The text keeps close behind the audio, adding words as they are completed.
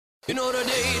You know the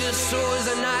day destroys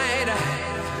the night,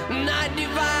 night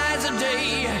divides the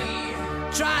day.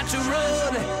 Try to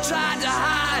run, try to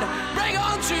hide, break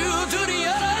on to the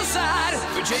other side.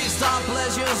 We chased our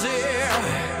pleasures here,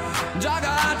 dug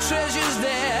our treasures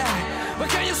there. But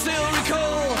can you still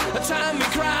recall the time we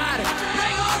cried?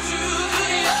 Break on to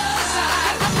the other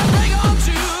side, break on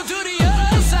to the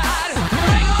other side,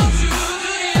 break on to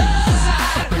the other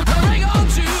side, break on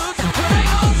to,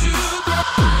 break on to.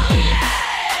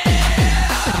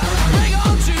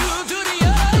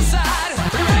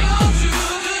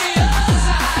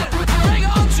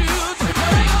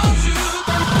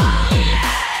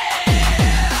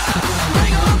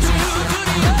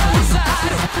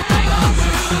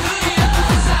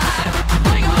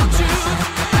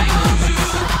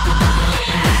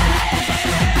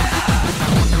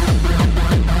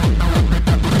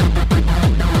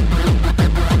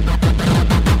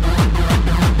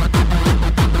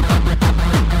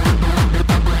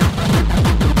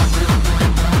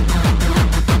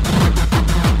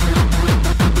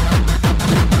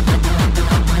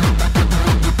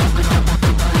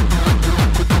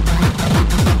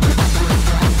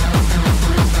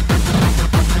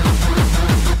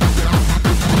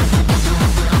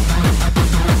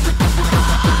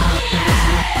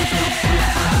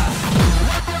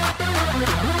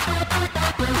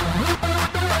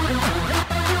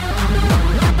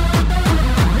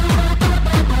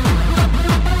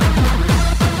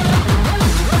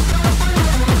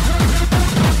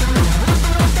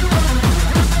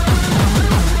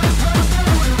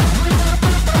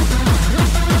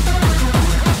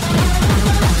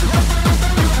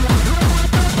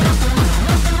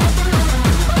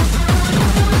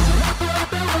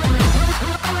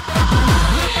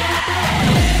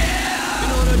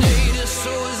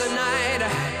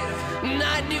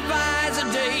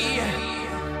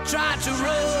 Tried to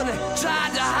run,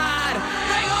 tried to hide,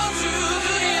 break on to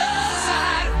the other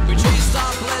side. We chased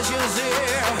our pleasures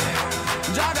here,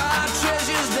 dug our